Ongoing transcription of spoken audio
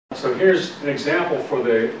So here's an example for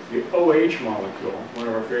the OH molecule, one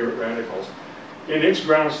of our favorite radicals. In its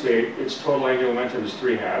ground state, its total angular momentum is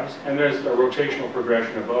 3/2, and there's a rotational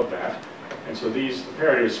progression above that. And so the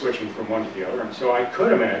parity is switching from one to the other. And so I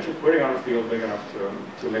could imagine putting on a field big enough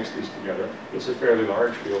to mix these together. It's a fairly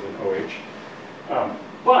large field in OH.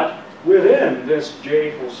 But within this J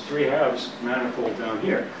equals 3/2 manifold down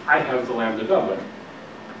here, I have the lambda doublet.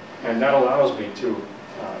 And that allows me to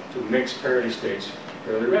mix parity states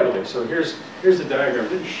fairly readily. So here's the diagram. It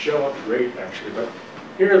didn't show up great, actually, but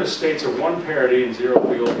here are the states of one parity in zero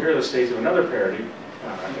field. Here are the states of another parity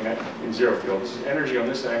in zero field. This is energy on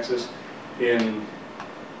this axis in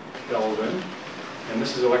Kelvin, and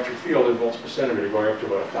this is electric field in volts per centimeter, going up to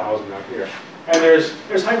about 1,000 out here. And there's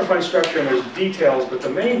hyperfine structure and there's details, but the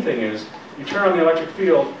main thing is you turn on the electric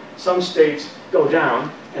field, some states go down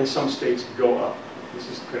and some states go up. This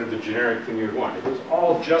is kind of the generic thing you'd want. If it was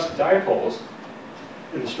all just dipoles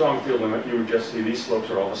in the strong field limit, you would just see these slopes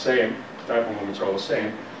are all the same, dipole moments are all the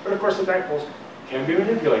same. But of course the dipoles can be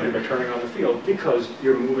manipulated by turning on the field because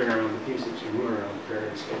you're moving around the pieces, you're moving around the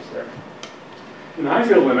parity states there. In the high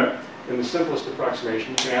field limit, in the simplest approximation,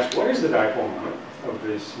 you can ask what is the dipole moment of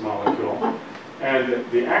this molecule? And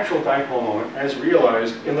the actual dipole moment, as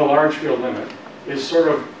realized in the large field limit, is sort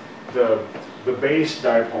of the base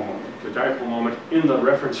dipole moment, the dipole moment in the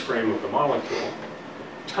reference frame of the molecule,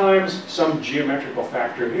 times some geometrical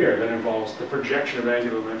factor here that involves the projection of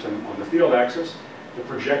angular momentum on the field axis, the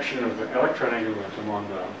projection of the electron angular momentum on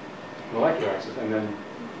the molecular axis, and then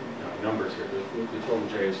numbers here. The total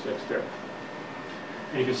J is fixed there.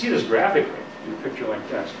 And you can see this graphically in a picture like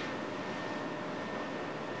this.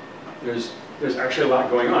 There's actually a lot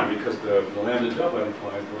going on because the lambda doublet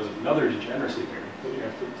implies there was another degeneracy here that you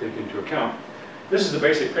have to take into account. This is the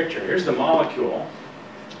basic picture. Here's the molecule.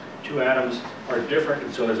 Two atoms are different,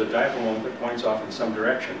 and so there's a dipole moment that points off in some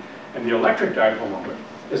direction. And the electric dipole moment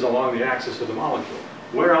is along the axis of the molecule.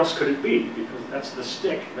 Where else could it be? Because that's the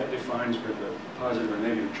stick that defines where the positive and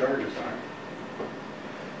negative charges are.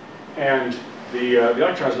 And the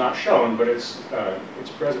electron is not shown, but its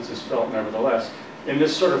presence is felt nevertheless. In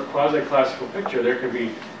this sort of quasi-classical picture, there could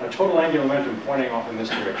be a total angular momentum pointing off in this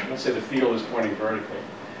direction. Let's say the field is pointing vertically.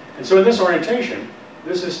 And so in this orientation,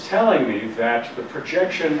 this is telling me that the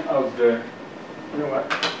projection of the, you know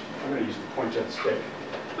what, I'm going to use the pointed stick.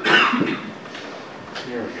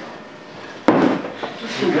 Here we go.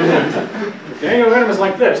 If the angular momentum is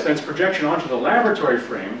like this, then its projection onto the laboratory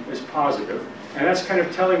frame is positive. And that's kind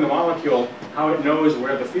of telling the molecule how it knows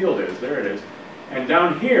where the field is. There it is. And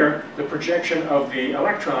down here, the projection of the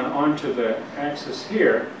electron onto the axis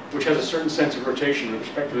here, which has a certain sense of rotation with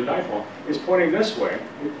respect to the dipole, is pointing this way.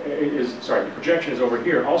 The projection is over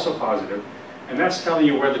here, also positive. And that's telling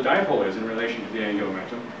you where the dipole is in relation to the angular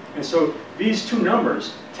momentum. And so these two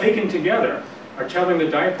numbers, taken together, are telling the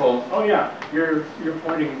dipole, oh yeah, you're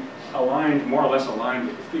pointing aligned, more or less aligned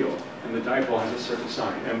with the field. And the dipole has a certain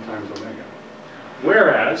sign, m times omega.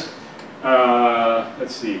 Whereas,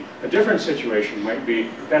 let's see, a different situation might be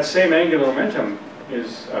that same angular momentum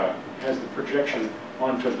has the projection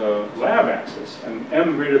onto the lab axis, and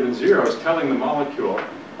m greater than 0 is telling the molecule,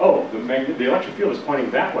 oh, the electric field is pointing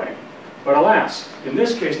that way. But alas, in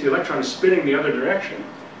this case, the electron is spinning the other direction,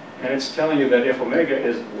 and it's telling you that if omega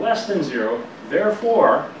is less than 0,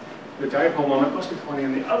 therefore, the dipole moment must be pointing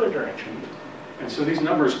in the other direction. And so these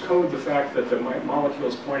numbers code the fact that the molecule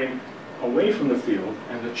is pointing away from the field,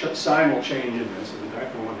 and the sign will change in this, and the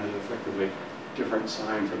dipole one has an effectively different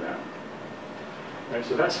sign for that. Right,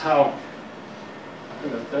 so that's how,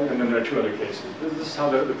 and then there are two other cases. This is how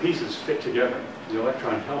the pieces fit together. The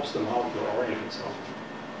electron helps the molecule orient itself.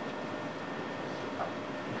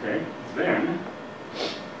 Okay, then,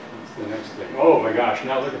 what's the next thing? Oh my gosh,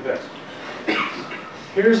 now look at this.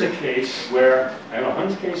 Here's a case where I have a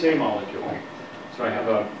Hund's case A molecule. So I have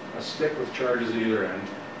a stick with charges at either end.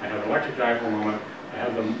 I have an electric dipole moment. I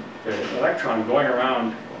have the electron going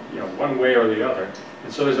around, one way or the other.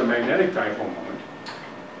 And so there's a magnetic dipole moment.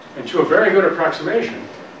 And to a very good approximation,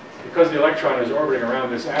 because the electron is orbiting around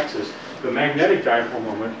this axis, the magnetic dipole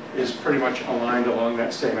moment is pretty much aligned along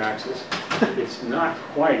that same axis. It's not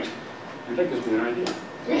quite, I think this would be an idea.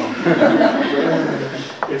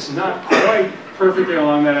 It's not quite perfectly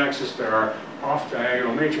along that axis. There are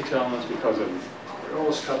off-diagonal matrix elements because of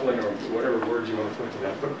Coriolis coupling or whatever words you want to put to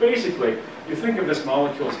that. But basically, you think of this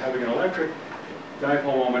molecule as having an electric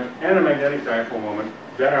dipole moment and a magnetic dipole moment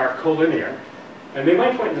that are collinear. And they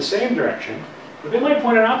might point in the same direction, but they might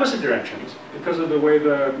point in opposite directions because of the way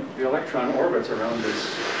the electron orbits around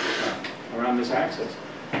this axis.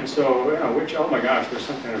 And so, oh my gosh, there's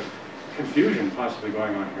some kind of confusion possibly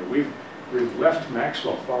going on here. we've left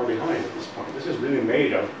Maxwell far behind at this point. This is really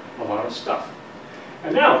made of a lot of stuff.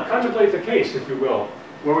 And now, contemplate the case, if you will,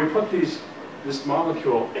 where we put this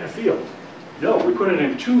molecule in a field. No, we put it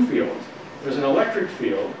in two fields. There's an electric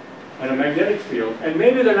field and a magnetic field, and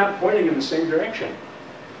maybe they're not pointing in the same direction.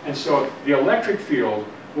 And so the electric field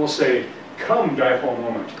will say, come, dipole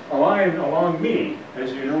moment, align along me,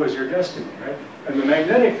 as you know is your destiny, right? And the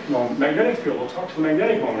magnetic field will talk to the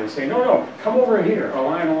magnetic moment and say, no, no, come over here,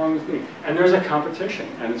 align along with me. And there's a competition,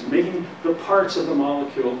 and it's making the parts of the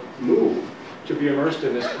molecule move to be immersed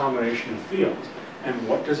in this combination of fields. And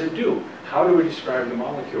what does it do? How do we describe the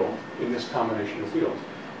molecule in this combination of fields?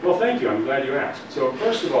 Well, thank you, I'm glad you asked. So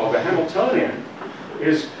first of all, the Hamiltonian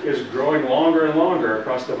is growing longer and longer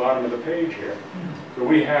across the bottom of the page here. So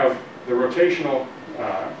we have the rotational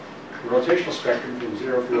spectrum from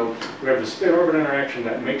zero field. We have the spin-orbit interaction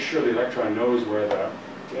that makes sure the electron knows where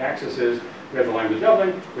the axis is. We have the lambda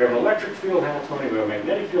doubling. We have an electric field Hamiltonian. We have a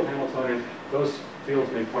magnetic field Hamiltonian. Those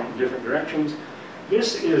fields may point in different directions.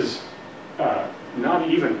 This is not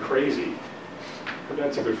even crazy. But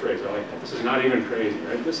that's a good phrase, I like that. This is not even crazy,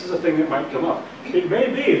 right? This is a thing that might come up. It may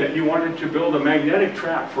be that you wanted to build a magnetic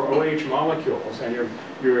trap for OH molecules, and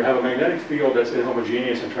you have a magnetic field that's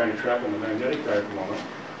inhomogeneous and trying to trap in the magnetic dipole moment,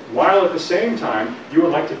 while at the same time, you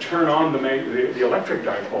would like to turn on the electric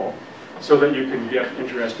dipole so that you can get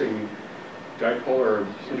interesting dipolar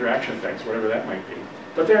interaction things, whatever that might be.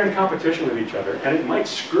 But they're in competition with each other, and it might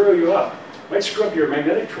screw you up. It might screw up your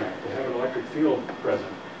magnetic trap to have an electric field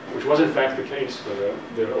present, which was in fact the case for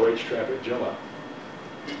the OH trap at JILA.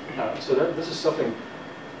 So this is something,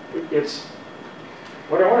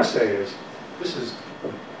 what I want to say is, this is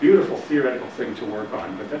a beautiful theoretical thing to work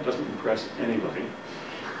on, but that doesn't impress anybody.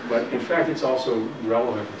 But in fact, it's also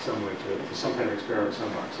relevant in some way to some kind of experiment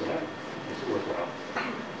somewhere, so that makes it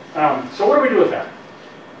worthwhile. So what do we do with that?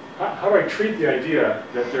 How do I treat the idea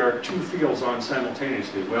that there are two fields on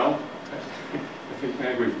simultaneously? Well, I think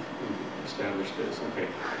maybe we've established this. Okay.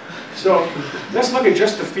 So let's look at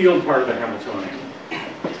just the field part of the Hamiltonian.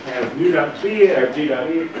 I have mu dot B, I have d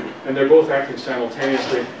dot E, and they're both acting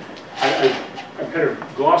simultaneously. I'm kind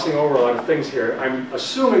of glossing over a lot of things here. I'm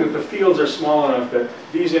assuming that the fields are small enough that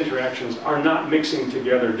these interactions are not mixing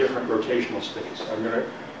together different rotational states. I'm going to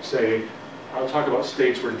say, I'll talk about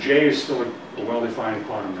states where J is still a well-defined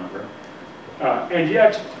quantum number. And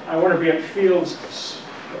yet, I want to be at fields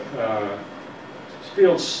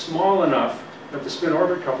small enough that the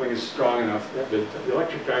spin-orbit coupling is strong enough that the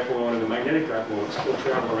electric dipole and the magnetic dipole still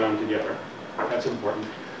travel around together. That's important.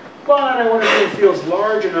 But I want to be in fields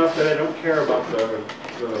large enough that I don't care about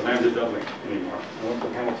the lambda doubling anymore. I want the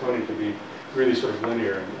Hamiltonian to be really sort of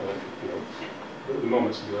linear in electric fields. The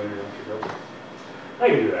moments to be linear in electric fields. I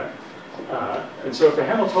can do that. And so if the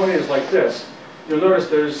Hamiltonian is like this, you'll notice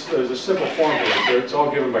there's a simple formula. So it's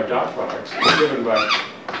all given by dot products. It's given by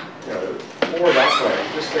 4 dot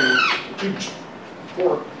products. This thing,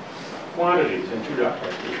 4 quantities in 2 dot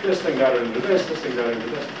products. This thing got into this thing got into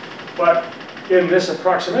this. But in this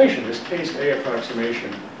approximation, this case A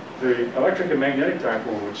approximation, the electric and magnetic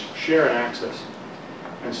dipoles share an axis.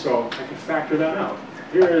 And so I can factor that out.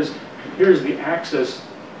 Here's the axis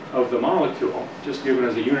of the molecule, just given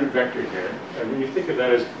as a unit vector here. And when you think of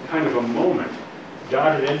that as kind of a moment,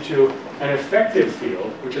 dotted into an effective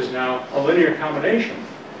field, which is now a linear combination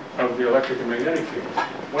of the electric and magnetic field.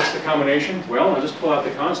 What's the combination? Well, I'll just pull out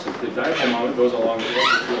the constant. The dipole moment goes along the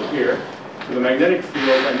electric field here. For the magnetic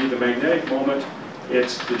field, I need the magnetic moment.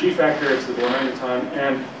 It's the G factor, it's the Bohn magneton,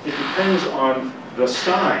 and it depends on the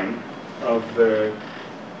sign of the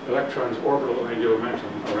electron's orbital angular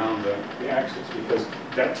momentum around the axis, because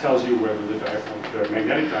that tells you whether the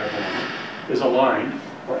magnetic dipole moment is aligned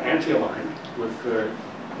or anti-aligned with the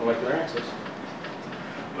molecular axis.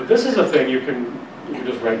 But this is a thing you can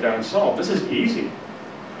just write down and solve. This is easy.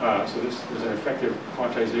 So this is an effective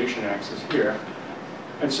quantization axis here.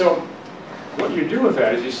 And so what you do with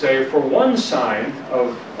that is you say, for one sign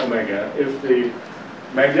of omega, if the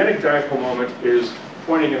magnetic dipole moment is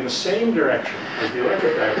pointing in the same direction as the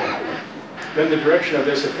electric dipole moment, then the direction of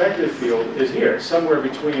this effective field is here, somewhere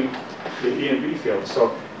between the E and B fields.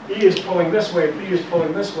 So E is pulling this way, B is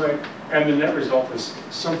pulling this way, and the net result is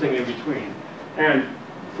something in between. And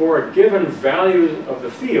for a given value of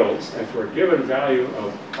the fields, and for a given value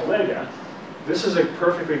of omega, this is a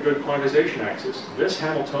perfectly good quantization axis. This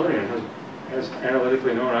Hamiltonian has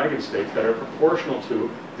analytically known eigenstates that are proportional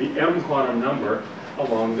to the m quantum number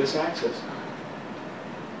along this axis.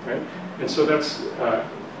 Right? And so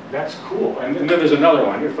that's cool. And then there's another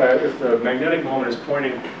one. If the magnetic moment is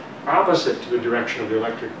pointing opposite to the direction of the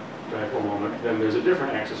electric dipole moment, then there's a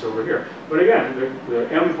different axis over here. But again, the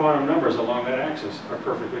m quantum numbers along that axis are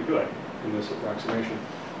perfectly good in this approximation.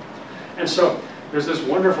 And so there's this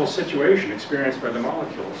wonderful situation experienced by the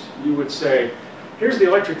molecules. You would say, here's the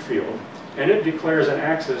electric field, and it declares an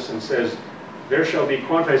axis and says, there shall be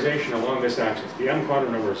quantization along this axis. The m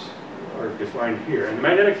quantum numbers are defined here. And the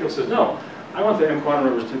magnetic field says, no, I want the m quantum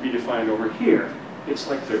numbers to be defined over here. It's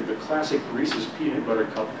like the classic Reese's peanut butter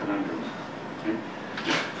cup conundrum. Okay?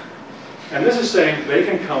 And this is saying they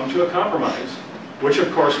can come to a compromise, which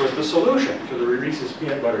of course was the solution to the Reese's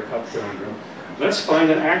peanut butter cup conundrum. Let's find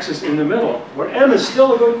an axis in the middle where m is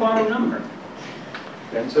still a good quantum number.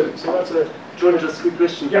 And so that's a... John, just a quick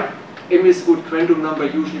question. Yeah. M is a good quantum number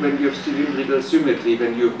usually when you have cylindrical symmetry,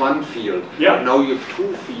 when you have one field. Yeah. But now you have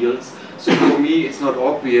two fields. So for me it's not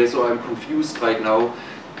obvious, or I'm confused right now,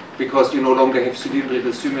 because you no longer have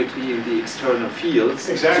cylindrical symmetry in the external fields.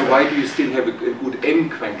 Exactly. So why do you still have a good m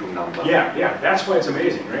quantum number? Yeah, that's why it's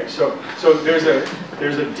amazing, right? So there's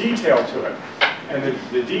a detail to it. And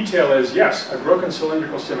the detail is, yes, a broken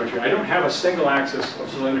cylindrical symmetry. I don't have a single axis of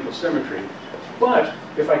cylindrical symmetry. But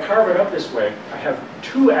if I carve it up this way, I have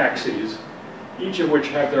two axes, each of which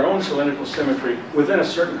have their own cylindrical symmetry within a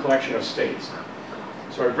certain collection of states.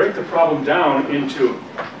 So I break the problem down into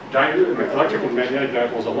electric and magnetic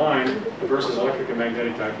dipoles aligned versus electric and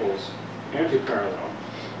magnetic dipoles antiparallel.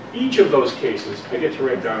 Each of those cases, I get to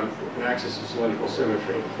write down an axis of cylindrical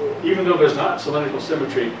symmetry, even though there's not cylindrical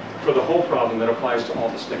symmetry for the whole problem that applies to all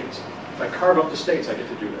the states. If I carve up the states, I get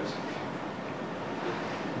to do this.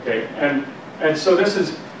 Okay, and so this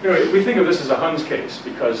is, we think of this as a Hund's case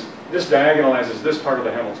because this diagonalizes this part of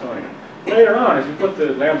the Hamiltonian. Later on, if you put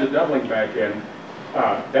the lambda doubling back in,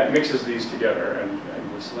 that mixes these together, and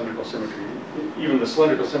the cylindrical symmetry, even the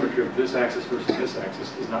cylindrical symmetry of this axis versus this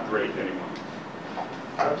axis is not great anymore.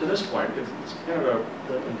 Up to this point, it's kind of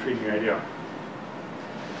an intriguing idea.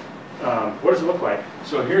 What does it look like?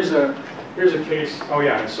 So here's a case. Oh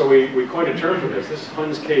yeah, and so we coined a term for this. This is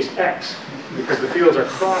Hund's case X, because the fields are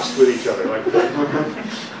crossed with each other like this.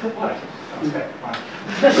 What? Okay.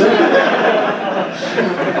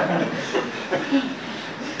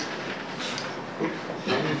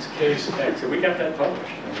 Hund's case X. And we got that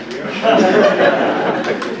published.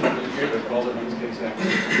 It calls it Hund's case X.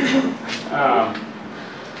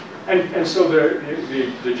 And so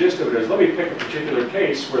the gist of it is, let me pick a particular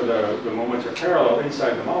case where the moments are parallel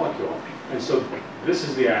inside the molecule. And so this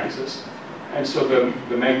is the axis. And so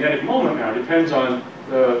the magnetic moment now depends on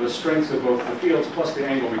the strengths of both the fields plus the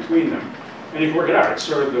angle between them. And you can work it out. It's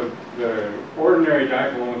sort of the ordinary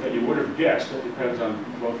dipole moment that you would have guessed. It depends on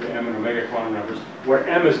both the m and omega quantum numbers, where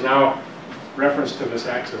m is now referenced to this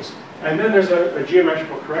axis. And then there's a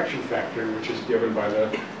geometrical correction factor, which is given by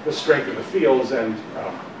the strength of the fields and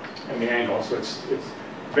the angle. So it's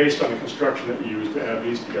based on the construction that you use to add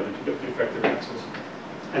these together to get the effective axis.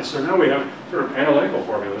 And so now we have sort of analytical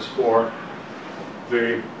formulas for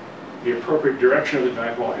the appropriate direction of the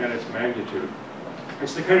dipole and its magnitude.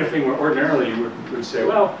 It's the kind of thing where ordinarily you would say,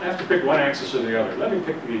 well, I have to pick one axis or the other. Let me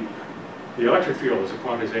pick the electric field as a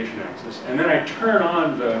quantization axis, and then I turn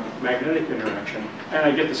on the magnetic interaction, and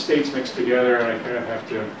I get the states mixed together, and I kind of have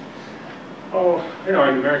to,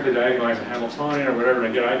 I numerically diagonalize a Hamiltonian or whatever,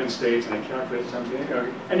 and I get eigenstates, and I calculate something.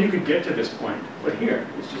 And you could get to this point, but here,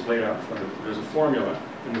 it's just laid out in front of you. There's a formula,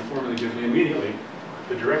 and the formula gives me immediately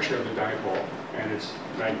the direction of the dipole and its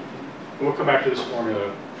magnitude. And we'll come back to this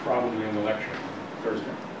formula probably in the lecture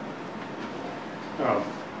Thursday.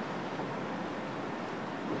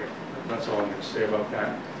 Okay, that's all I'm going to say about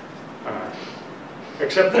that.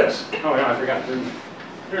 Except this. Oh yeah, I forgot.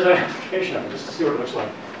 There's an application of it, just to see what it looks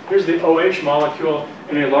like. Here's the OH molecule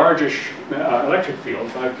in a largish electric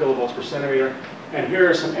field, 5 kilovolts per centimeter. And here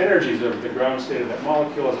are some energies of the ground state of that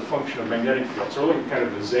molecule as a function of magnetic field. So we're looking at kind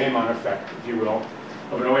of the Zeeman effect, if you will,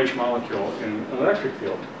 of an OH molecule in an electric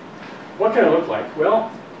field. What can it look like?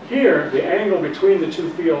 Well, here, the angle between the two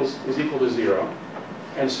fields is equal to 0.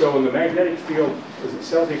 And so when the magnetic field is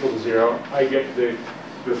itself equal to 0, I get the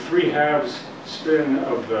 3/2 spin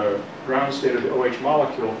of the ground state of the OH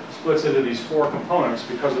molecule splits into these 4 components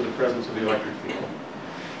because of the presence of the electric field.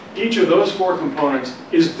 Each of those 4 components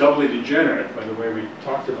is doubly degenerate, by the way we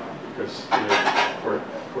talked about, because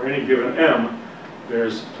for any given m,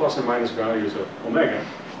 there's plus and minus values of omega.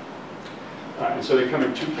 And so they come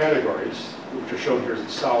in 2 categories, which are shown here as the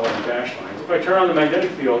solid and dashed lines. If I turn on the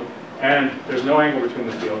magnetic field and there's no angle between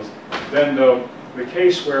the fields, then the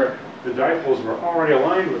case where the dipoles were already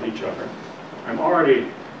aligned with each other, I've already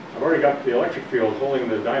got the electric field holding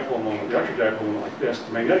the dipole moment, the electric dipole moment like this.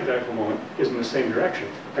 The magnetic dipole moment is in the same direction.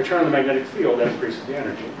 I turn on the magnetic field, that increases the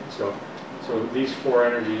energy. So So these four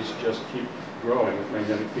energies just keep growing with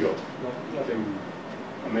magnetic field. Nothing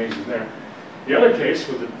amazing there. The other case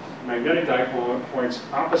with the magnetic dipole points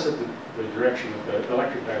opposite the direction that the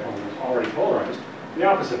electric dipole is already polarized, the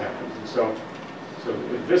opposite happens. And so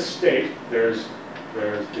in this state, there's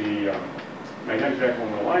the magnetic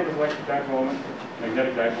dipole aligned with electric dipole moment,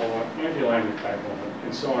 magnetic dipole anti-aligned with dipole moment,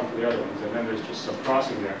 and so on for the other ones. And then there's just some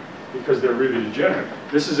crossing there because they're really degenerate.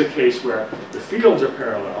 This is a case where the fields are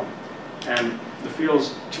parallel, and the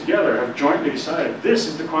fields together have jointly decided this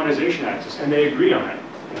is the quantization axis, and they agree on it.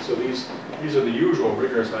 And so these are the usual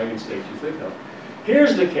rigorous eigenstates you think of.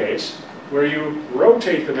 Here's the case where you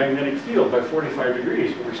rotate the magnetic field by 45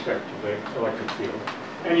 degrees with respect to the electric field.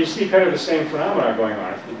 And you see kind of the same phenomena going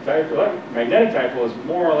on. If the magnetic dipole is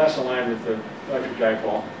more or less aligned with the electric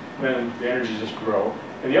dipole, then the energies just grow.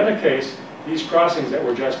 In the other case, these crossings that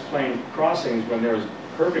were just plain crossings when there was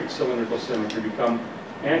perfect cylindrical symmetry become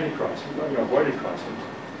anti-crossings, avoided crossings.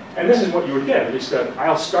 And this is what you would get. He said,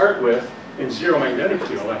 I'll start with, in zero magnetic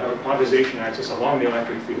field, I have a quantization axis along the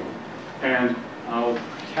electric field. And I'll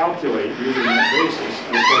calculate using that basis,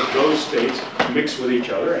 and of course those states mix with each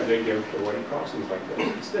other and they give avoided crossings like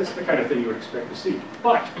this. That's the kind of thing you would expect to see.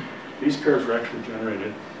 But these curves were actually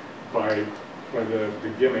generated by the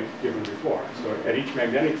gimmick given before. So at each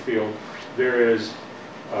magnetic field, there is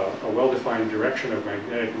a well-defined direction of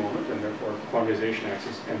magnetic moment and therefore quantization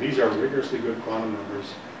axis. And these are rigorously good quantum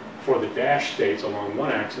numbers for the dash states along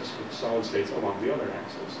one axis, for the solid states along the other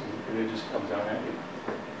axis. And it just comes out at you.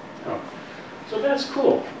 So that's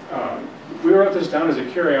cool. We wrote this down as a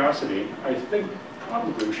curiosity. I think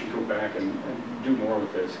probably we should go back and do more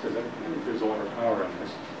with this because I think there's a lot of power on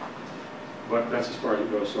this. But that's as far as it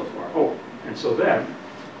goes so far. Oh, and so then,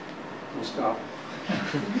 we'll stop.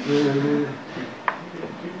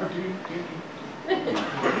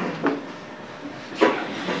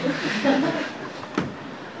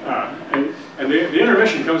 And the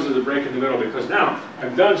intermission comes as a break in the middle because now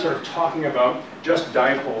I'm done sort of talking about just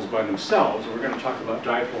dipoles by themselves, and we're going to talk about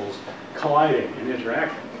dipoles colliding and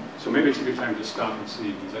interacting. So maybe it's a good time to stop and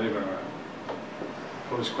see, does anybody want to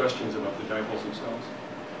pose questions about the dipoles themselves?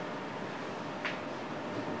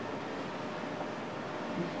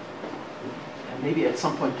 And maybe at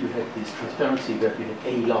some point you had this transparency where you had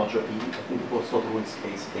A larger B, I think it was Soderlund's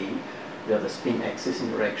case A, where the spin axis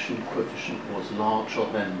interaction coefficient was larger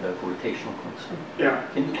than the gravitational constant. Yeah.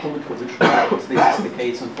 Can you comment for which molecules this is the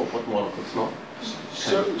case and for what molecules not?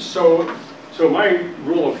 So my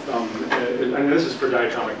rule of thumb, and this is for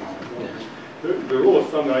diatomic molecules, yeah. The rule of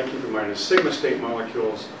thumb that I keep in mind is sigma state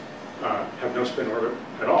molecules have no spin orbit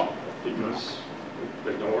at all because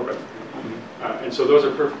there's no orbit. And so those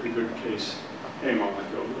are perfectly good case A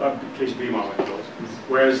molecules, case B molecules,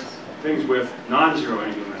 whereas things with non-zero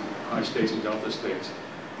angular high states and delta states.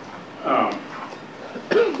 And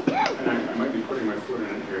I might be putting my foot in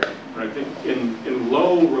it here, but I think in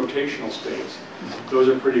low rotational states, those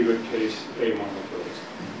are pretty good case A molecules.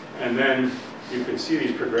 And then you can see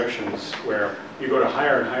these progressions where you go to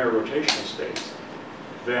higher and higher rotational states,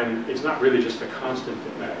 then it's not really just the constant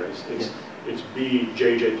that matters. It's B,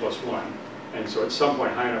 JJ plus 1. And so at some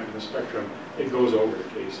point high enough in the spectrum, it goes over to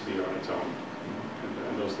case B on its own.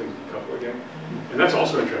 And those things decouple again. And that's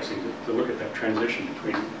also interesting to look at that transition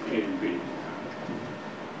between A and B.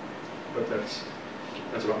 But that's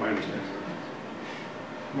about my understanding.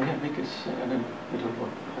 May I make an little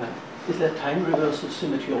one? Is there time reversal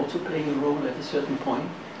symmetry also playing a role at a certain point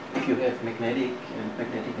if you have magnetic and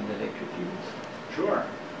electric fields? Sure.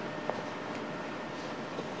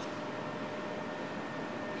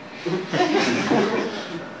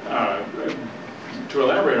 To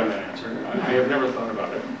elaborate on that answer, I have never thought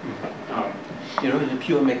about it. In a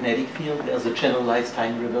pure magnetic field, there's a generalized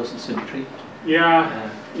time reversal symmetry. Yeah.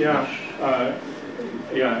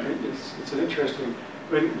 It's an interesting.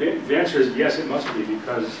 I mean, the answer is yes, it must be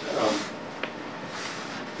because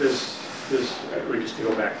just to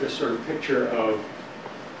go back, this sort of picture of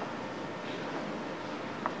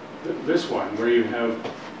this one, where you have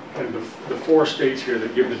kind of the four states here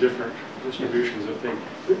that give the different distributions of things.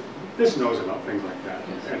 This knows about things like that,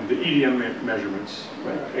 and the EDM measurements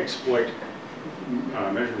exploit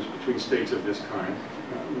measurements between states of this kind,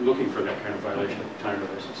 looking for that kind of violation of time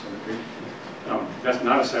reversal symmetry. That's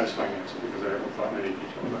not a satisfying answer because I haven't thought in any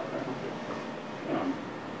detail about that.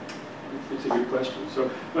 It's a good question. So,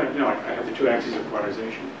 I have the two axes of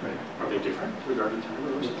quantization. Right. Are they different regarding time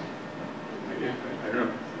reversal? Yeah, I don't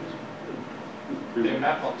know. They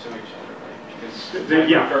map onto each other, right? Because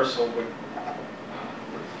time reversal would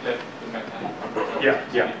flip the magnetic.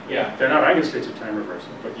 Yeah. They're not eigenstates of time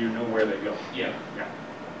reversal, but you know where they go. Yeah.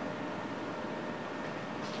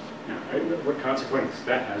 What consequence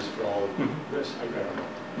that has for all of this, I don't know.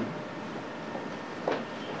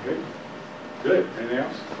 Good. Good. Anything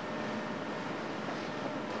else?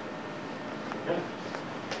 Yeah.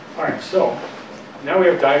 All right, so now we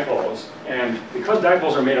have dipoles, and because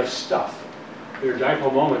dipoles are made of stuff, their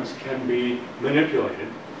dipole moments can be manipulated,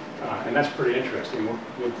 and that's pretty interesting.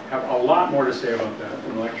 We'll have a lot more to say about that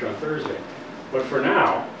in the lecture on Thursday. But for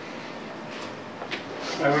now,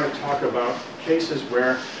 I want to talk about cases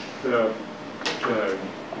where the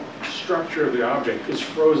structure of the object is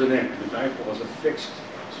frozen in. The dipole is a fixed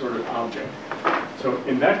sort of object. So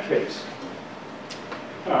in that case,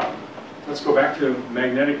 let's go back to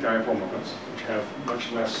magnetic dipole moments, which have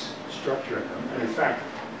much less structure in them. And in fact,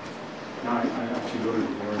 now I have to go to the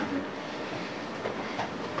board here.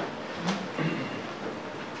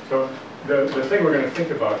 So the thing we're going to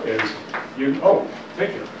think about is,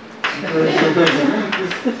 thank you.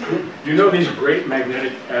 You know these great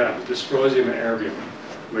magnetic atoms, dysprosium and erbium,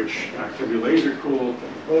 which can be laser cooled, can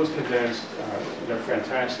be closed condensed, they're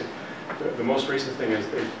fantastic. The most recent thing is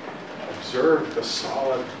they've observed the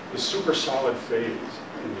super solid phase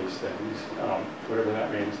in these things, whatever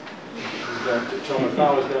that means. Tillman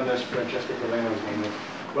Fowler's done this, Francesca Galeno's done this.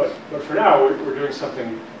 But for now, we're doing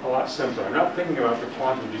something a lot simpler. I'm not thinking about the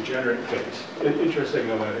quantum degenerate case, interesting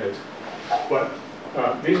though that is. But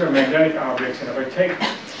these are magnetic objects, and if I take,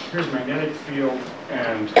 here's magnetic field,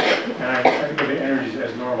 and I think of the energies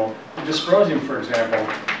as normal. The dysprosium, for example,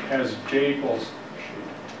 has J equals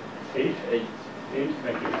 8? 8,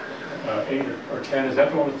 thank you. 8 or 10, is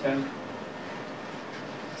that the one with 10?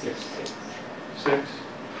 6. 6?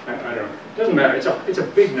 I don't know. It doesn't matter. It's a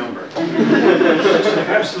big number. It's an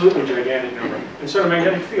absolutely gigantic number. And so the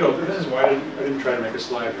magnetic field, this is why I didn't try to make a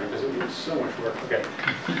slide here, because it was so much work. Okay.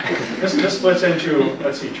 This splits into,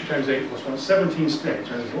 let's see, 2 times 8 plus 1, 17 states.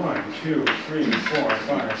 Right? There's 1, 2, 3, 4,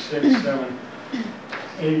 5, 6, 7,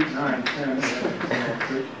 8, 9, 10, 11, 12,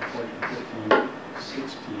 13, 14, 15,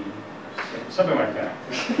 16, something like that.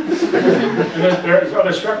 And there's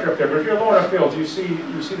other structure up there, but if you're low enough fields, you see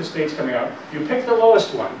the states coming out. You pick the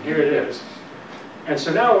lowest one, here it is. And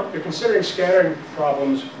so now you're considering scattering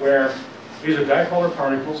problems where these are dipolar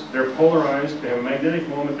particles, they're polarized, they have a magnetic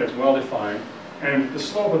moment that's well defined, and the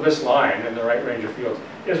slope of this line in the right range of fields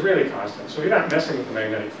is really constant. So you're not messing with the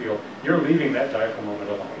magnetic field, you're leaving that dipole moment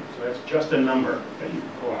alone. So that's just a number that you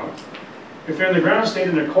can pull out. If they're in the ground state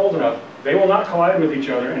and they're cold enough, they will not collide with each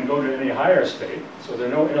other and go to any higher state, so there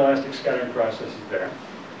are no inelastic scattering processes there.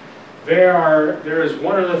 There is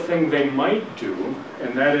one other thing they might do,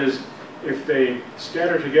 and that is if they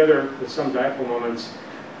scatter together with some dipole moments,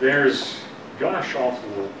 there's, gosh,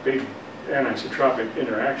 awful big anisotropic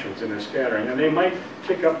interactions in their scattering, and they might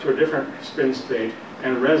kick up to a different spin state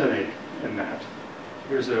and resonate in that.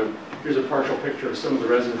 Here's a partial picture of some of the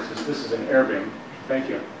resonances. This is an erbium. Thank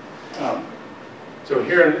you. So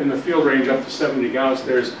here in the field range up to 70 Gauss,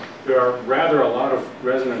 there are rather a lot of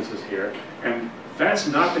resonances here, and that's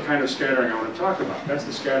not the kind of scattering I want to talk about. That's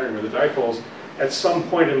the scattering where the dipoles, at some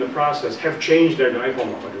point in the process, have changed their dipole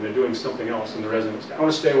moment, and they're doing something else in the resonance. I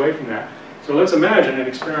want to stay away from that. So let's imagine an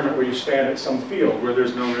experiment where you stand at some field where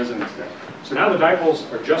there's no resonance there. So now the dipoles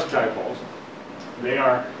are just dipoles. They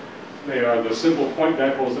are the simple point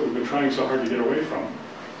dipoles that we've been trying so hard to get away from.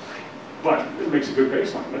 But it makes a good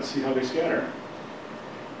baseline. Let's see how they scatter.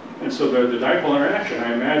 And so the dipole interaction,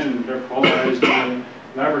 I imagine they're polarized in the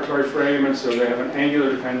laboratory frame, and so they have an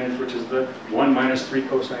angular dependence, which is the 1 minus 3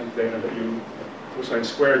 cosine theta that cosine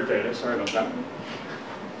squared theta, sorry about that.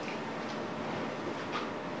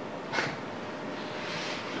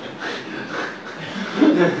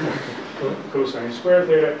 Cosine squared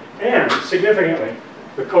theta, and significantly,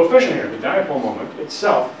 the coefficient here, the dipole moment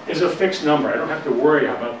itself, is a fixed number. I don't have to worry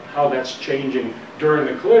about how that's changing during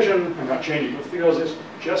the collision. I'm not changing with fields. It's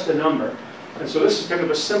just a number. And so this is kind of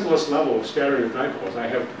the simplest level of scattering of dipoles. I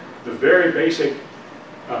have the very basic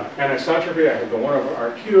anisotropy. I have the 1 over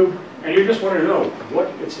r cubed. And you just want to know what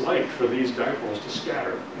it's like for these dipoles to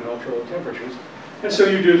scatter at ultra low temperatures. And so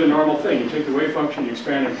you do the normal thing. You take the wave function, you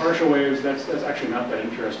expand in partial waves. That's actually not that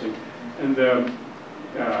interesting. And the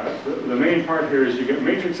main part here is you get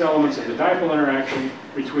matrix elements of the dipole interaction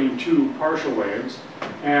between 2 partial waves,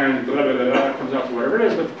 and blah, blah, blah, blah, comes out to whatever it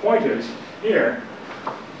is. But the point is, here,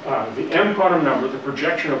 the m quantum number, the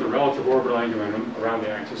projection of the relative orbital angular momentum around the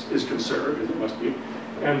axis, is conserved, as it must be.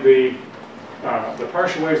 And the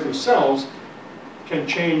partial waves themselves can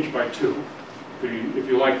change by 2. If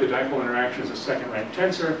you like the dipole interaction as a second-rank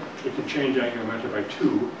tensor, it can change angular momentum by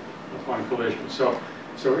 2 upon collision. So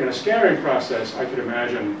in a scattering process, I could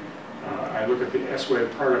imagine I look at the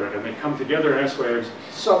S-wave part of it, and they come together in S-waves,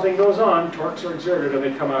 something goes on, torques are exerted, and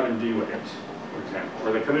they come out in D-waves, for example.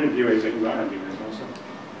 Or they come in D-waves, they can go out in D-waves also.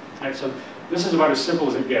 And so this is about as simple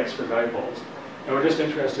as it gets for dipoles. And we're just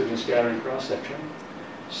interested in the scattering cross-section.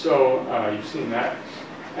 So you've seen that.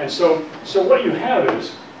 And so what you have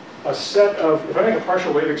is a set of, if I make a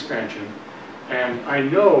partial wave expansion, and I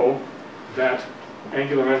know that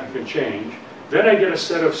angular momentum can change, then I get a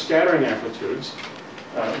set of scattering amplitudes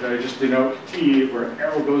that I just denote T, where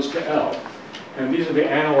L goes to L. And these are the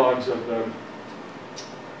analogs of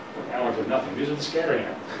nothing. These are the scattering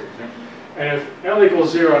amplitudes. And if L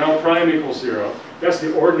equals 0 and L prime equals 0, that's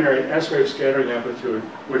the ordinary S-wave scattering amplitude,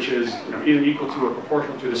 which is either equal to or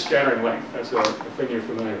proportional to the scattering length. That's a thing you're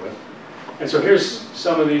familiar with. And so here's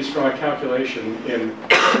some of these from a calculation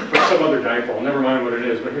for some other dipole. Never mind what it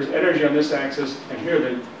is, but here's energy on this axis, and here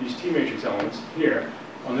are these T matrix elements here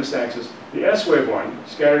on this axis. The S-wave one,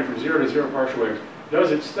 scattering from 0 to 0 partial waves,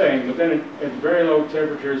 does its thing, but then at very low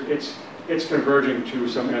temperatures, it's converging to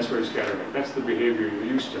some S-wave scattering. That's the behavior you're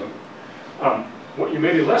used to. What you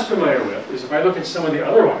may be less familiar with is if I look at some of the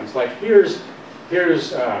other ones, like here's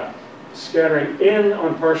scattering in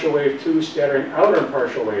on partial wave 2, scattering out on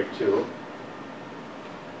partial wave 2.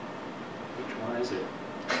 Which one is it?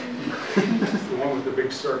 It's the one with the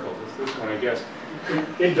big circles. It's this one, I guess.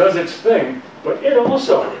 It does its thing, but it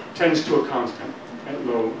also tends to a constant at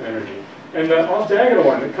low energy. And the off-diagonal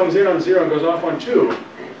one that comes in on 0 and goes off on 2,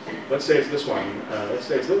 let's say it's this one. Let's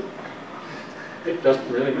say it's this. It doesn't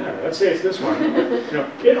really matter. Let's say it's this one.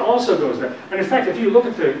 It also goes there. And in fact, if you look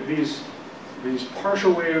at these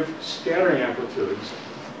partial wave scattering amplitudes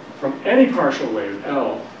from any partial wave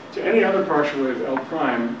L to any other partial wave L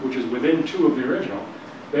prime, which is within 2 of the original,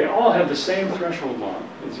 they all have the same threshold law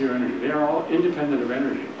at 0 energy. They are all independent of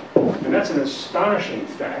energy. And that's an astonishing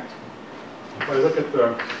fact. If I look at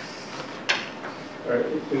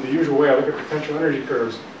in the usual way, I look at potential energy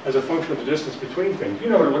curves as a function of the distance between things. You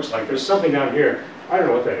know what it looks like. There's something down here. I don't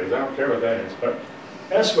know what that is. I don't care what that is. But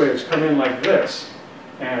S waves come in like this,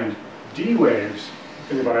 and D waves,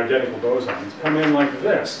 think about identical bosons, come in like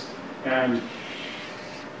this, and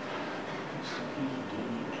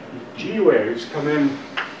G waves come in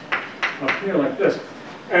up here like this.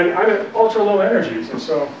 And I'm at ultra low energies, and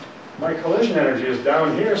so my collision energy is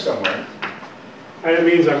down here somewhere. And it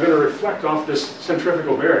means I'm going to reflect off this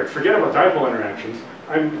centrifugal barrier. Forget about dipole interactions.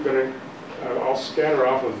 I'll scatter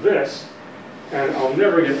off of this, and I'll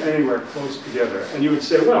never get anywhere close together. And you would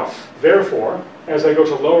say, well, therefore, as I go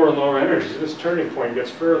to lower and lower energies, this turning point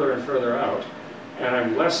gets further and further out, and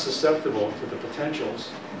I'm less susceptible to the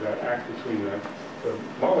potentials that act between the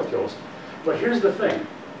molecules. But here's the thing.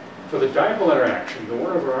 For the dipole interaction, the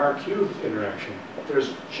 1/r³ interaction,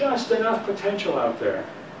 there's just enough potential out there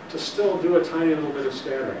to still do a tiny little bit of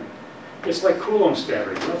scattering. It's like Coulomb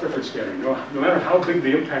scattering, Rutherford scattering. No matter how big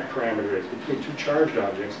the impact parameter is between 2 charged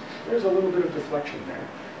objects, there's a little bit of deflection there.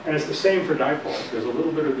 And it's the same for dipoles. There's a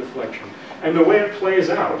little bit of deflection. And the way it plays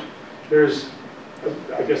out,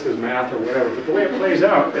 I guess there's math or whatever, but the way it plays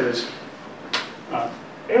out is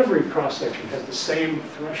every cross-section has the same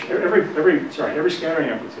threshold, every scattering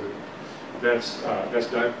amplitude that's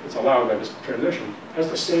allowed by this transition has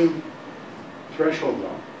the same threshold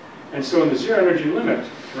law. And so in the 0 energy limit,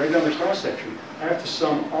 right down the cross-section, I have to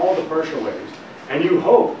sum all the partial waves. And you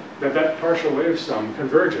hope that that partial wave sum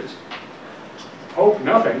converges. Hope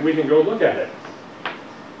nothing, we can go look at it.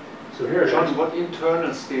 So here it is. John, what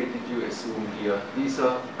internal state did you assume here? These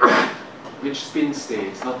are which spin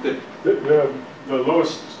states, not the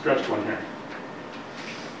lowest stretched one here.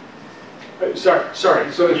 Sorry.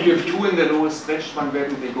 So if you have 2 in the lowest stretched one, where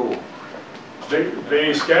do they go?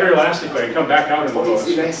 They scatter elastically and come back out in the lowest.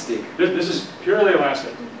 It's elastic. This is purely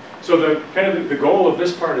elastic. So the goal of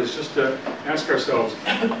this part is just to ask ourselves,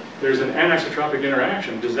 there's an anisotropic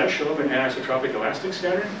interaction. Does that show up in anisotropic elastic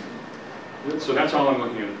scattering? So that's all I'm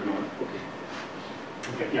looking at the moment.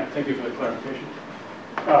 Okay, yeah, thank you for the clarification.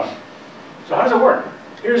 So how does it work?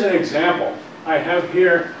 Here's an example. I have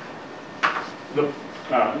here the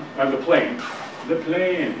plane. The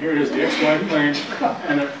plane, here it is, the XY plane,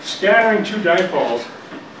 and scattering 2 dipoles.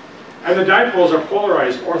 And the dipoles are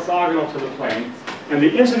polarized orthogonal to the plane. And the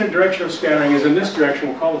incident direction of scattering is in this direction.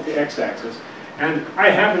 We'll call it the x-axis. And I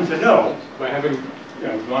happen to know, by having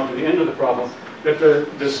gone to the end of the problem, that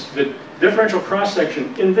the differential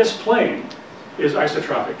cross-section in this plane is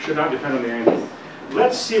isotropic, should not depend on the angle.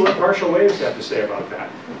 Let's see what partial waves have to say about that.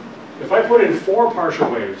 If I put in 4 partial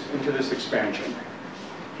waves into this expansion,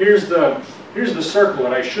 here's the circle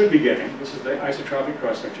that I should be getting. This is the isotropic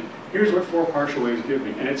cross-section. Here's what 4 partial waves give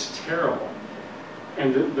me, and it's terrible.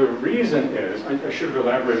 And the reason is, I should have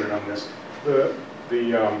elaborated on this. Oh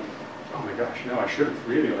my gosh, no, I should have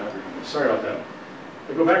really elaborated on this. Sorry about that.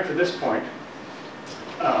 I go back to this point.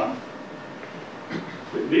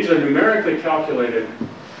 These are numerically calculated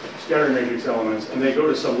scattering matrix elements, and they go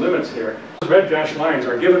to some limits here. Those red dashed lines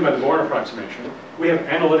are given by the Bourne approximation. We have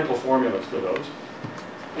analytical formulas for those.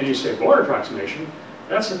 And you say, Bourne approximation?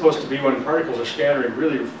 That's supposed to be when particles are scattering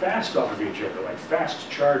really fast off of each other, like fast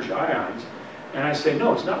charged ions. And I say,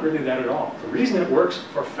 no, it's not really that at all. The reason it works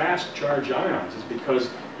for fast charged ions is because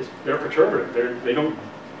they're perturbative. They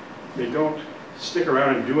don't stick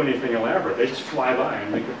around and do anything elaborate. They just fly by and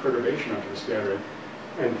make a perturbation onto the scattering.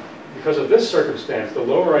 And because of this circumstance, the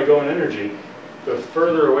lower I go in energy, the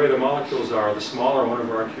further away the molecules are, the smaller one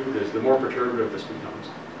over R cubed is, the more perturbative this becomes.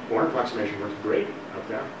 Bourne approximation works great out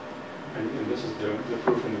there. And this is the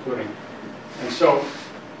proof in the pudding. And so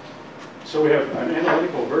we have an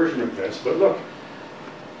analytical version of this, but look,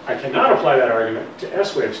 I cannot apply that argument to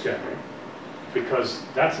S-wave scattering because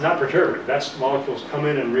that's not perturbative. That's molecules come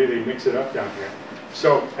in and really mix it up down here.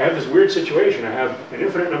 So I have this weird situation. I have an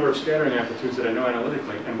infinite number of scattering amplitudes that I know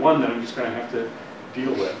analytically, and one that I'm just going to have to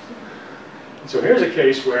deal with. And so here's a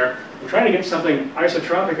case where I'm trying to get something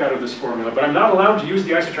isotropic out of this formula, but I'm not allowed to use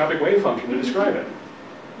the isotropic wave function to describe it.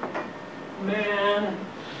 Man.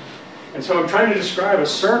 And so I'm trying to describe a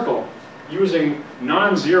circle using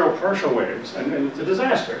non-zero partial waves, and it's a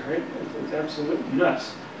disaster, right? It's absolute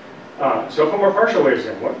nuts. So put more partial waves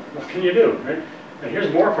in. What can you do, right? And here's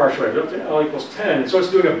more partial waves, up to L equals 10. And so it's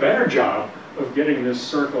doing a better job of getting this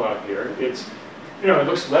circle out here. It's, you know, it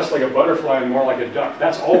looks less like a butterfly and more like a duck.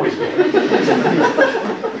 That's always good.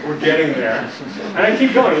 We're getting there. And I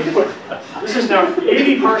keep going. This is now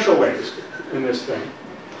 80 partial waves in this thing.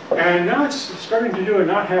 And now it's starting to do a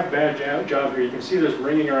not half bad job here. You can see there's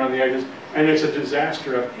ringing around the edges, and it's a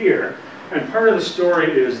disaster up here. And part of the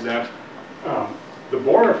story is that the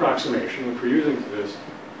Bourne approximation, which we're using for this,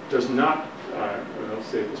 does not,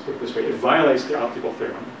 let's put it this way, it violates the optical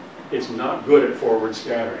theorem. It's not good at forward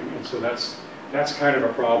scattering, and so that's kind of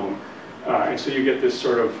a problem. And so you get this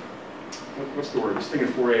sort of, what's the word, this thing of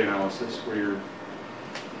Fourier analysis, where you're,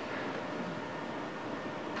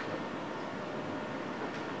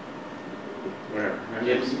 whatever.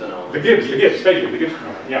 Gibbs phenomenon. The Gibbs, thank you, the Gibbs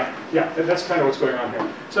phenomenon. Yeah, that's kind of what's going on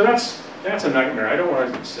here. So that's a nightmare. I don't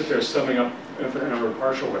want to sit there summing up an infinite number of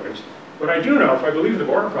partial waves. But I do know, if I believe the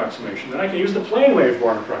Bourne approximation, then I can use the plane wave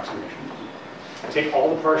Bourne approximation. I take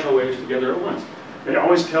all the partial waves together at once. They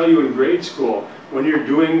always tell you in grade school, when you're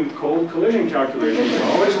doing cold collision calculations, you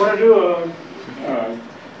always want to do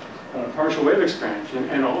a partial wave expansion,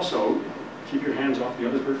 and also keep your hands off the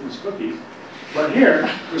other person's cookies. But here,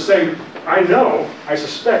 we're saying, I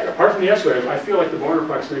suspect, apart from the S-wave, I feel like the Bourne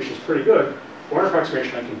approximation is pretty good. Bourne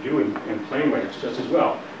approximation I can do in plane waves just as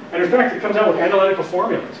well. And in fact, it comes out with analytical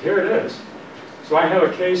formulas. Here it is. So I have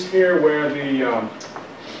a case here where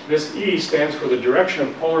this E stands for the direction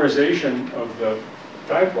of polarization of the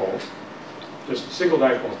dipoles, just single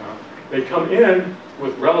dipoles now. They come in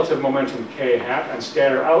with relative momentum k hat and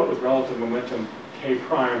scatter out with relative momentum k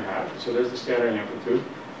prime hat. So there's the scattering amplitude.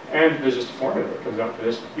 And there's just a formula that comes out for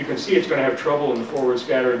this. You can see it's going to have trouble in the forward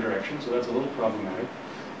scattering direction, so that's a little problematic.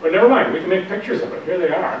 But never mind, we can make pictures of it. Here they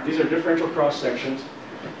are. These are differential cross sections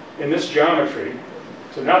in this geometry.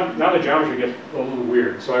 So now the geometry gets a little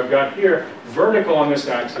weird. So I've got here, vertical on this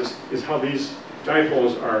axis is how these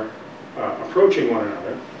dipoles are approaching one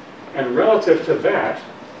another. And relative to that,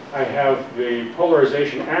 I have the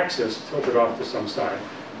polarization axis tilted off to some side.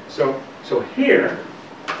 So here,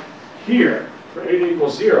 for eta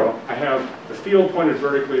equals 0, I have the field pointed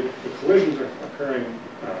vertically, the collisions are occurring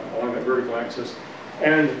along that vertical axis.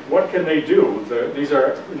 And what can they do? These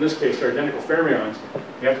are, in this case, they're identical fermions.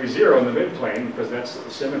 They have to be 0 in the midplane because that's the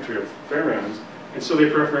symmetry of fermions. And so they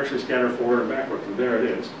preferentially scatter forward or backwards, and there it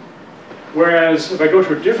is. Whereas if I go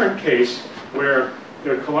to a different case where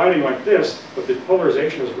they're colliding like this, but the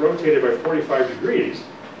polarization is rotated by 45 degrees,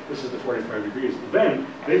 this is the 45 degrees, then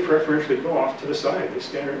they preferentially go off to the side. They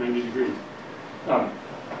scatter at 90 degrees.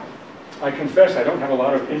 I confess I don't have a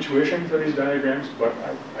lot of intuition for these diagrams, but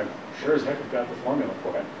I sure as heck have got the formula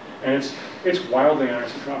for it. And it's wildly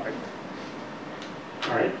anisotropic.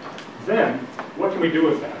 All right, then what can we do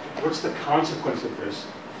with that? What's the consequence of this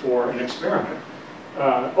for an experiment?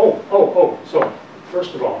 So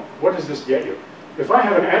first of all, what does this get you? If I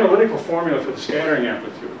have an analytical formula for the scattering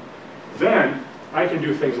amplitude, then I can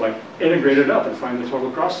do things like integrate it up and find the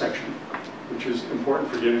total cross section, which is important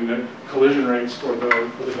for getting the collision rates for the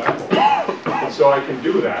dipole. And so I can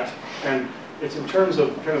do that, and it's in terms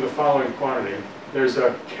of kind of the following quantity. There's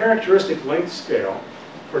a characteristic length scale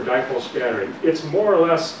for dipole scattering. It's more or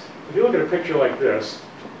less, if you look at a picture like this,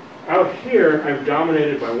 out here I'm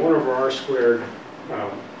dominated by 1 over r squared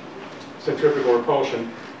centrifugal repulsion.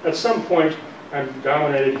 At some point I'm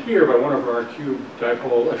dominated here by 1 over r cubed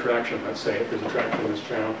dipole attraction, let's say, if there's attraction in this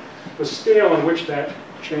channel. The scale on which that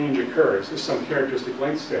change occurs is some characteristic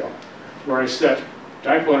length scale, where I set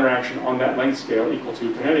dipole interaction on that length scale equal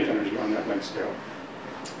to kinetic energy on that length scale.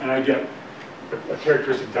 And I get a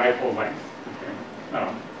characteristic dipole length.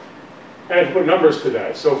 Okay? And I put numbers to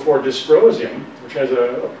that. So for dysprosium, which has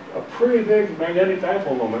a pretty big magnetic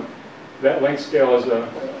dipole moment, that length scale is a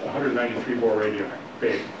 193 Bohr radii,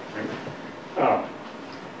 big. Right?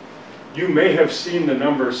 You may have seen the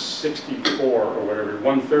number 64 or whatever,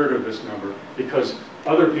 1/3 of this number, because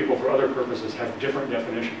other people, for other purposes, have different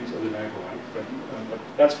definitions of the dipole length, but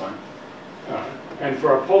that's fine. And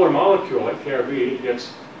for a polar molecule like KRB, it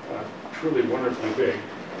gets truly wonderfully big.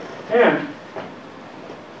 And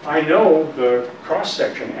I know the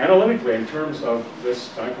cross-section analytically in terms of this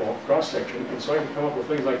dipole cross-section, and so I can come up with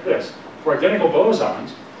things like this. For identical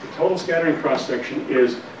bosons, the total scattering cross-section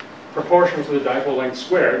is proportional to the dipole length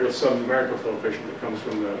squared with some numerical coefficient that comes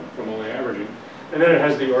from only averaging. And then it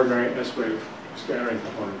has the ordinary S-wave scattering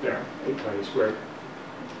component there, 8 pi a squared.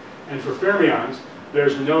 And for fermions,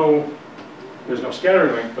 there's no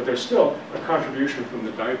scattering length, but there's still a contribution from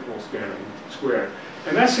the dipole scattering squared.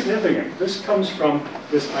 And that's significant. This comes from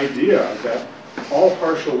this idea that all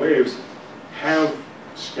partial waves have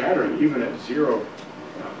scattering, even at zero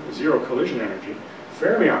collision energy.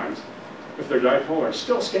 Fermions, if they're dipolar,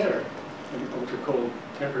 still scatter in ultra-cold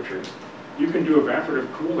temperatures. You can do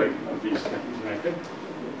evaporative cooling of these things, and I think,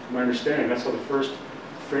 from my understanding, that's how the first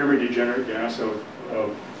Fermi-degenerate gas of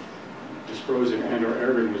dysprosium and/or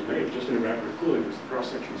erbium was made, just in evaporative cooling, because the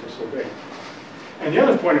cross-sections are so big. And the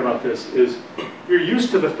other point about this is, you're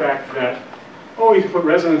used to the fact that, oh, you can put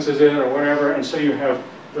resonances in or whatever, and so you have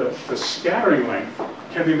the scattering length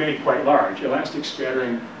can be made quite large. Elastic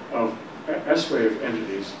scattering of S-wave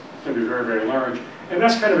entities can be very, very large, and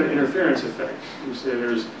that's kind of an interference effect. You say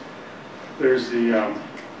there's the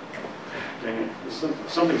dang it,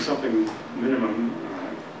 something minimum.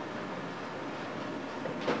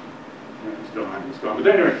 It's gone.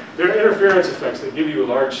 But anyway, there are interference effects that give you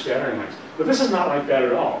large scattering lengths. But this is not like that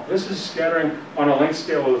at all. This is scattering on a length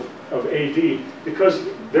scale of AD, because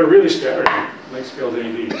they're really scattering length scale of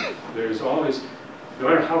AD. There's always, no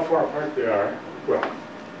matter how far apart they are, well,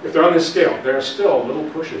 if they're on this scale, there are still little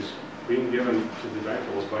pushes being given to the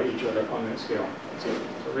dipoles by each other on that scale. It's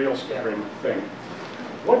a real scattering thing.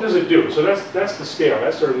 What does it do? So that's the scale.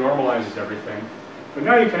 That sort of normalizes everything. But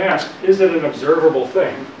now you can ask, is it an observable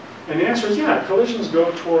thing? And the answer is yeah. Collisions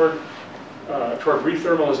go toward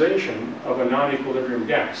rethermalization of a non-equilibrium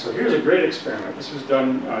gas. So here's a great experiment. This was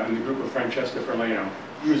done in the group of Francesca Ferlano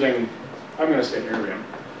using, I'm going to say erbium.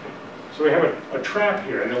 So we have a trap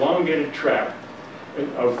here, an elongated trap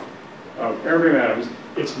of erbium atoms.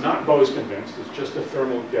 It's not Bose-convinced. It's just a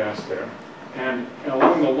thermal gas there. And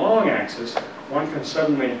along the long axis, one can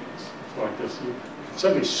suddenly, like this, you can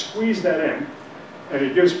suddenly squeeze that in, and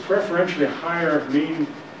it gives preferentially higher mean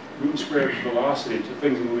squared velocity to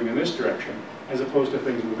things moving in this direction, as opposed to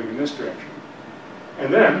things moving in this direction.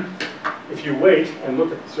 And then, if you wait and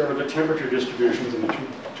look at sort of the temperature distributions in the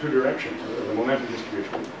two directions, or the momentum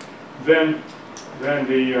distribution, then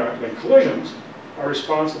the collisions are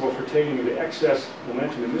responsible for taking the excess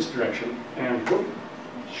momentum in this direction and whoop,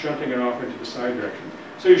 shunting it off into the side direction.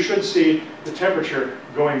 So you should see the temperature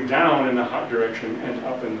going down in the hot direction and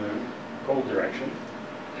up in the cold direction.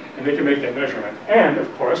 And they can make that measurement. And,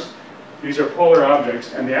 of course, these are polar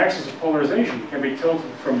objects, and the axis of polarization can be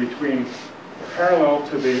tilted from between parallel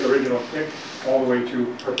to the original kick all the way to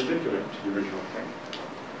perpendicular to the original kick.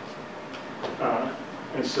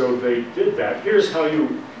 And so they did that. Here's how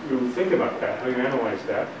you think about that, how you analyze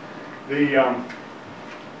that.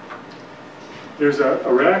 There's a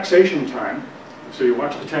relaxation time. So you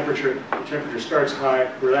watch the temperature starts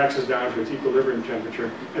high, relaxes down to its equilibrium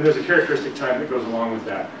temperature, and there's a characteristic time that goes along with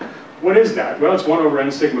that. What is that? Well, it's 1 over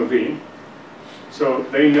n sigma v. So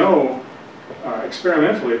they know,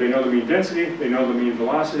 experimentally, they know the mean density, they know the mean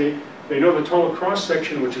velocity, they know the total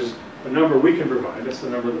cross-section, which is a number we can provide. That's the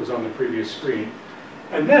number that was on the previous screen.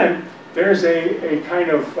 And then there's a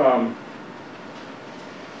kind of, well,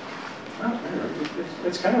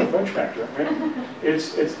 it's kind of a fudge factor, right?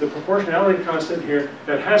 It's the proportionality constant here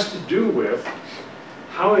that has to do with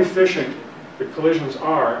how efficient the collisions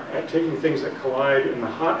are at taking things that collide in the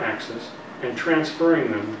hot axis and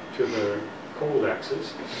transferring them to the cold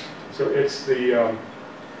axis. So it's the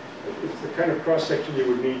it's the kind of cross-section you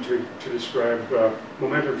would need to describe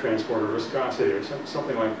momentum transport or viscosity or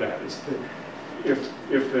something like that. It's if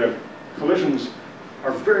the collisions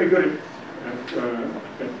are very good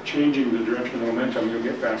at changing the direction of the momentum, you'll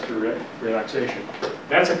get faster relaxation.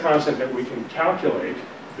 That's a constant that we can calculate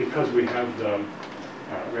because we have the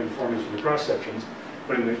formulas for the cross-sections.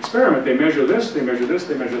 But in the experiment, they measure this, they measure this,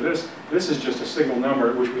 they measure this. This is just a signal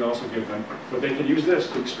number, which we also give them. But they can use this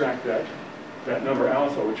to extract that number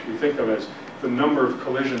alpha, which we think of as the number of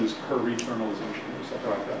collisions per rethermalization, or something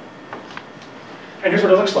like that. And here's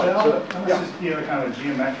what it looks like. That must just be a kind of a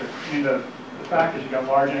geometric. I mean, the fact that you've got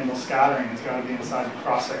large angle scattering has got to be inside the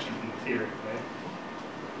cross-section from the theory,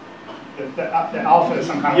 right? The alpha is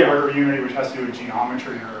some kind of order unity which has to do with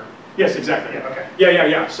geometry or... Yes, exactly. Yeah, okay.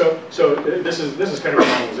 Yeah. So this is kind of a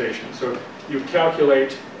normalization. So you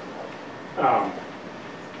calculate, so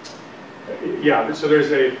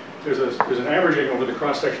there's an averaging over the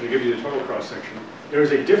cross section that gives you the total cross section.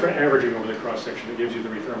 There's a different averaging over the cross section that gives you the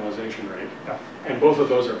rethermalization rate, and both of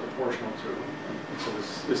those are proportional to. So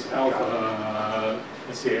this alpha,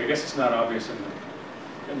 let's see. I guess it's not obvious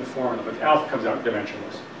in the formula, but alpha comes out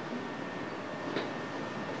dimensionless.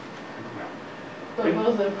 But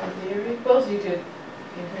both are from theory? Both you could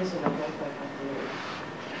increase it by from theory.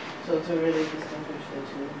 So to really distinguish the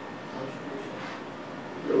two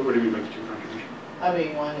contributions. What do you mean by the two contributions? I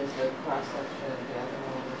mean, one is the cross-section and the other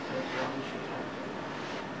one is the geometry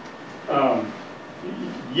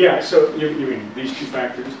factor. Yeah, so you mean these two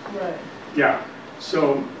factors? Right. Yeah,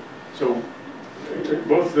 so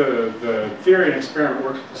both the theory and experiment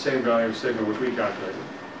works with the same value of sigma, which we calculated.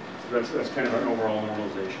 So that's kind of an overall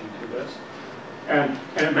normalization to this. And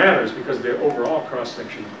it matters because the overall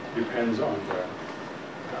cross-section depends on the,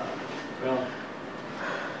 no,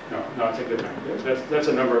 I take that back. That's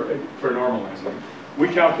a number for normalizing. We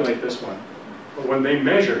calculate this one, but when they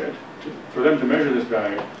measure it, for them to measure this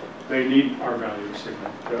value, they need our value of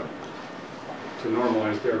sigma to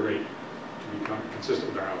normalize their rate to become consistent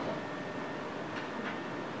with our alpha.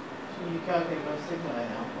 So you calculate both sigma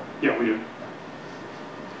and alpha? Yeah, we do.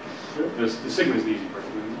 The sigma is the easy part,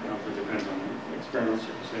 and the alpha depends on the experimental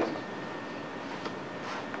circumstances.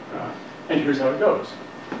 And here's how it goes.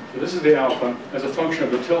 So this is the alpha as a function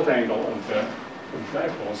of the tilt angle of the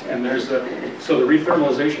dipoles, and so the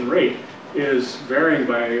rethermalization rate is varying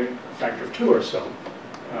by a factor of 2 or so.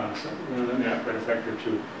 Rather than that, by a factor of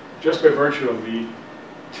 2, just by virtue of the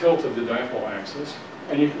tilt of the dipole axis.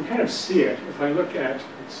 And you can kind of see it if I look at,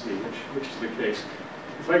 let's see, which is the case.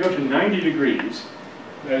 If I go to 90 degrees,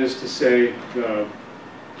 that is to say the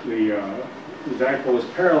dipole is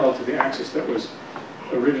parallel to the axis that was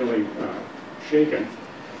originally shaken,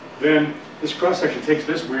 then this cross-section takes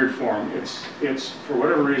this weird form. It's for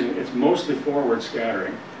whatever reason, it's mostly forward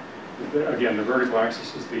scattering. Again, the vertical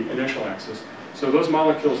axis is the initial axis. So those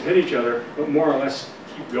molecules hit each other, but more or less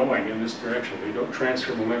keep going in this direction. They don't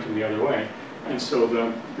transfer momentum the other way. And so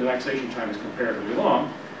the relaxation time is comparatively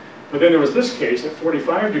long. But then there was this case at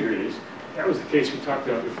 45 degrees. That was the case we talked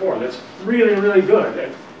about before. That's really, really good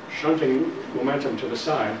at shunting momentum to the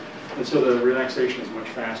side. And so the relaxation is much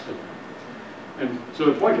faster. And so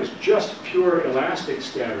the point is just pure elastic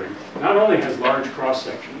scattering not only has large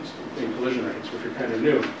cross-sections in collision rates, which are kind of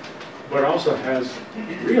new, but also has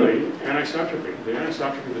really anisotropy. The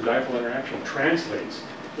anisotropy of the dipole interaction translates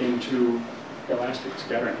into elastic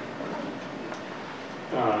scattering.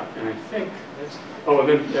 And I think that's,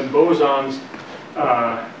 and then bosons,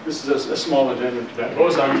 this is a small addendum to that.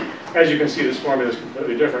 Bosons, as you can see, this formula is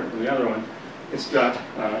completely different from the other one. It's got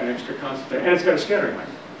an extra constant there, and it's got a scattering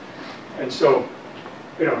length. And so,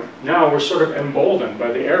 now we're sort of emboldened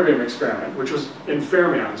by the erbium experiment, which was in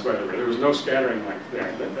fermions, by the way. There was no scattering length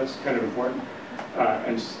there. That's kind of important.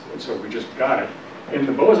 And so we just got it. In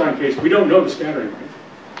the boson case, we don't know the scattering length,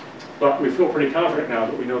 but we feel pretty confident now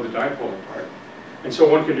that we know the dipole part. And so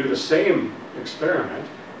one can do the same experiment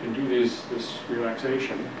and do this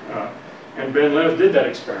relaxation. And Ben Lev did that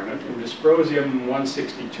experiment in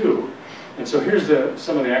dysprosium-162. And so here's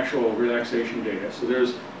some of the actual relaxation data. So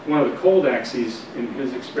there's one of the cold axes in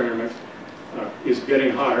his experiment is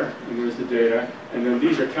getting hotter, and there's the data. And then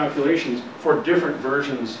these are calculations for different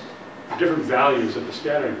versions, different values of the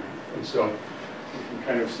scattering rate. And so you can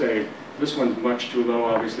kind of say, this one's much too low,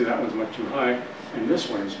 obviously that one's much too high, and this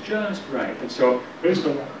one is just right. And so based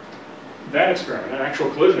on that experiment, an actual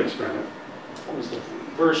collision experiment, was the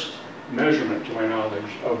first measurement, to my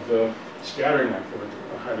knowledge, of the scattering length of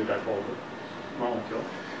a highly dipole molecule.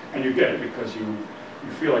 And you get it because you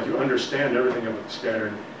feel like you understand everything about the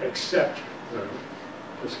scattering except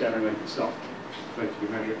the scattering length itself, which is like to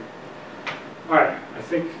be measured. All right, I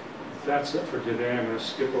think that's it for today. I'm going to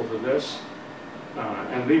skip over this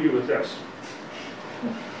and leave you with this.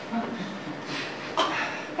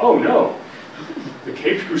 Oh no! The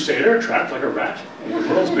Caped Crusader trapped like a rat in the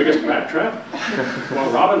world's biggest rat trap, while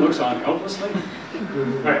Robin looks on helplessly.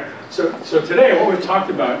 All right, so today what we've talked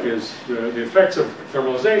about is the effects of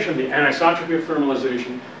thermalization, the anisotropy of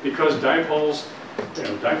thermalization, because dipoles,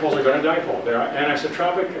 dipoles are going to dipole. They're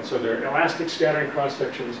anisotropic, and so their elastic scattering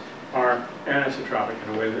cross-sections are anisotropic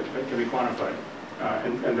in a way that can be quantified,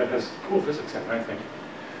 and that has cool physics in it, I think.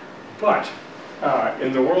 But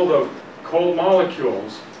in the world of cold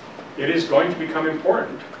molecules, it is going to become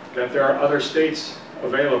important that there are other states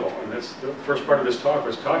available. And that's the first part of this talk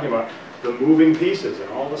was talking about the moving pieces and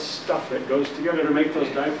all the stuff that goes together to make those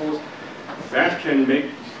dipoles. That can make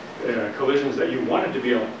collisions that you wanted to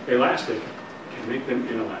be elastic, can make them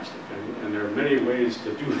inelastic. And there are many ways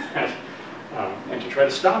to do that and to try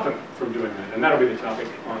to stop it from doing that. And that'll be the topic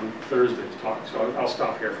on Thursday's talk. So I'll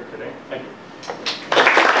stop here for today. Thank you.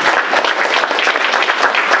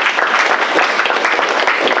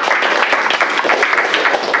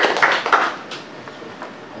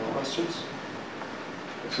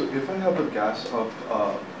 So if I have a gas of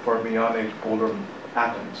fermionic polar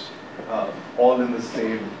atoms, all in the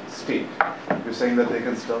same state, you're saying that they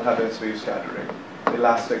can still have S-wave scattering,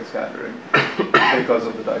 elastic scattering, because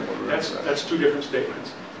of the dipole. That's two different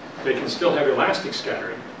statements. They can still have elastic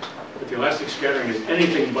scattering, but the elastic scattering is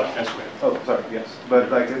anything but S-wave. Oh, sorry, yes. But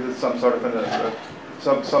like it is some sort of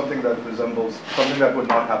something that resembles, something that would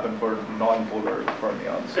not happen for non-polar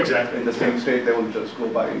fermions. Exactly. In the same state, they will just go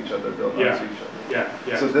by each other, they'll not see each other.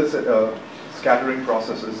 Yeah. So this scattering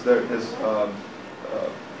process, is there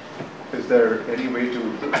any way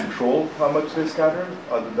to control how much they scatter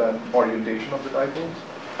other than orientation of the dipoles?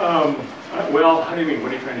 Well, how do you mean?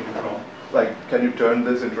 What are you trying to control? Like, can you turn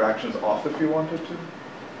these interactions off if you wanted to?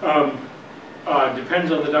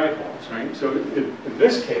 Depends on the dipoles, right? So in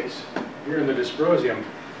this case, here in the dysprosium,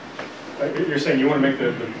 you're saying you want to make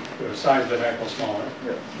the size of the dipole smaller.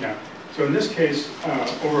 Yeah. So in this case,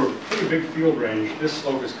 over a pretty big field range, this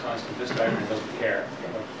slope is constant. This diagram doesn't care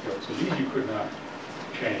about the field. So these you could not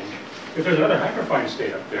change. If there's another hyperfine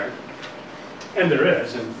state up there, and there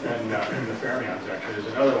is, in the fermions actually,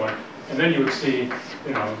 there's another one, and then you would see,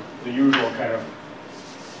 the usual kind of,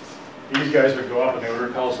 these guys would go up and they would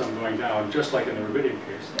repel some going down, just like in the rubidium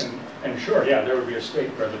case. And sure, yeah, there would be a state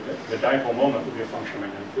where the dipole moment would be a function of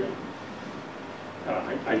magnetic field.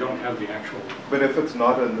 I don't have the actual. But if it's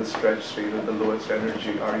not in the stretch state at the lowest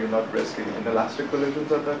energy, are you not risking inelastic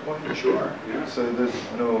collisions at that point? Sure, yeah. So there's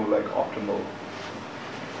no like optimal.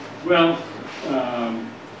 Well,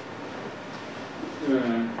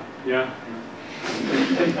 yeah.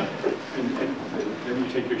 And then you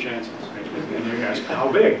take your chances, right? And you ask,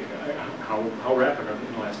 how big? How rapid are the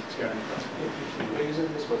inelastic scattering processes?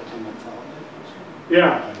 Isn't this what Tim thought?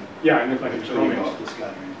 Yeah, and if I can turning off the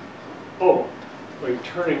scattering. Oh, like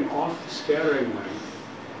turning off the scattering length.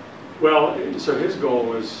 Well, so his goal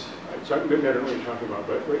was, so I don't know what you're talking about,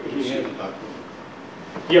 but he had,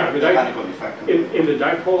 yeah, in the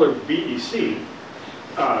dipolar BEC,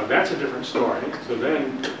 that's a different story. So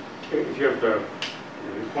then, if you have the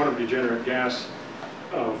quantum degenerate gas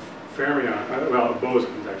of fermion, well, of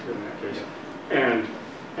bosons actually in that case,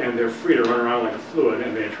 and they're free to run around like a fluid,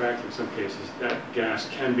 and they attract in some cases, that gas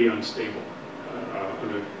can be unstable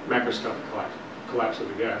under macroscopic collapse of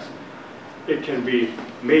the gas. It can be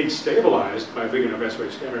made stabilized by a big enough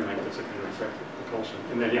S-wave scattering length that's a kind of effective propulsion.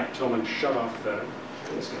 And then, yeah, Tillman shut off the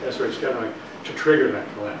S-wave scattering length to trigger that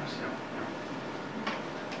collapse.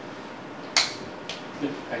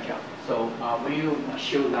 Thank you. So will you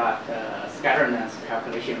show that scatterness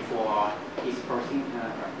calculation for dispersing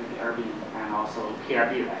RB and also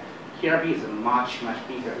KRB, right? KRB is much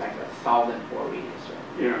bigger, like 1,000 Bohr radius,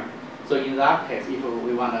 right? Yeah. So in that case, if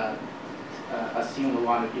we want to assume we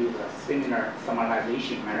want to do the similar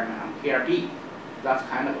thermalization measurement on KRB, that's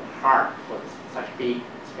kind of hard for such big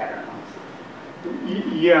scatterness.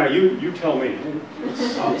 Yeah, you tell me. It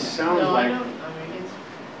sounds No, like. I don't. I mean, it's.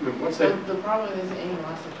 What's that? The problem is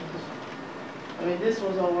inelastic condition. I mean, this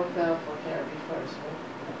was all worked out for KRB first,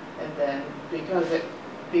 right? And then because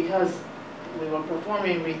we were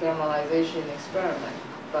performing rethermalization experiment,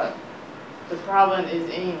 but the problem is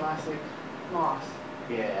inelastic loss.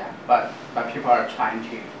 Yeah, but people are trying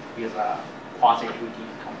to use a quasi-2D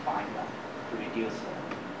confinement to reduce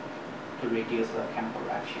the chemical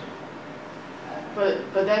reaction.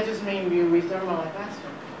 But that just means you rethermalize faster.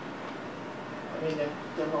 I mean,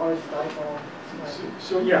 the large dipole.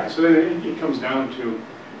 So then it comes down to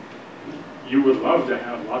you would love to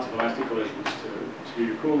have lots of elastic collisions to do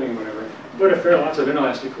your cooling, whatever. But if there are lots of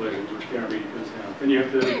inelastic collisions, which KRB does have, then you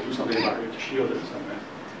have to do something about it. You have to shield it somehow.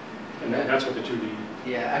 And that's what the 2D.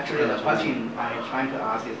 Yeah, actually, the question I'm trying to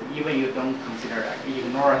ask is, even you don't consider, like,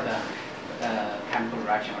 ignore the chemical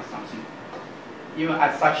reaction or something, even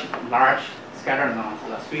at such large scatter amounts,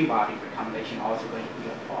 the three-body recombination also going to be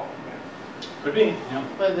a problem. Could be, yeah.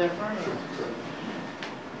 But they're fermions.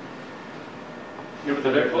 Yeah, but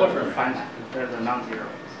they're polar fermions. Finite, they're the non-zero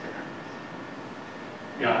scatter.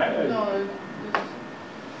 Yeah, No,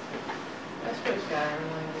 that's pretty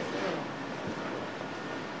scattering, like, zero.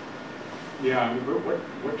 yeah. I mean,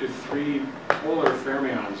 what do three polar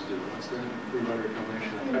fermions do? What's the three-body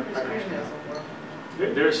recombination?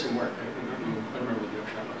 There's some work. I don't remember what the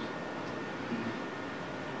upshot was.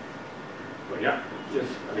 But yeah,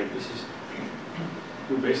 I mean, this is,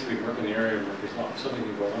 we basically work in the area of Murphy's Law. If something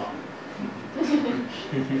can go wrong,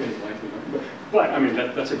 it's likely. But I mean,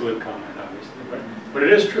 that's a glib comment, obviously. But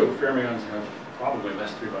it is true. Fermions have probably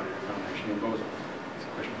less three-body recombination than bosons. It's a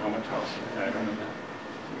question of how much else. I don't know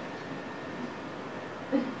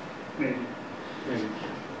that. Maybe. Maybe.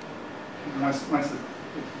 Once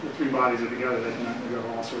the three bodies are together, they can undergo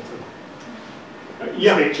all sorts of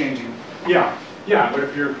Yeah. state changing. Yeah, yeah, but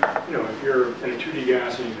if you're, if you're in a 2D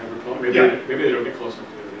gas and you have a color, maybe they don't get close enough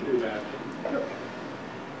to do that.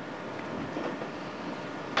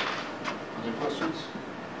 Other questions?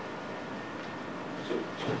 So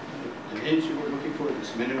the hints you were looking for,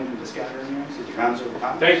 this minimum of the scattering units, did you answer the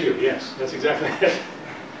time? Thank you, yes, that's exactly it.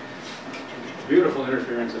 Beautiful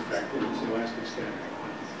interference effect in this elastic scattering.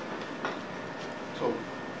 So,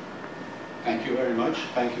 thank you very much.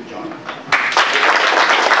 Thank you, John.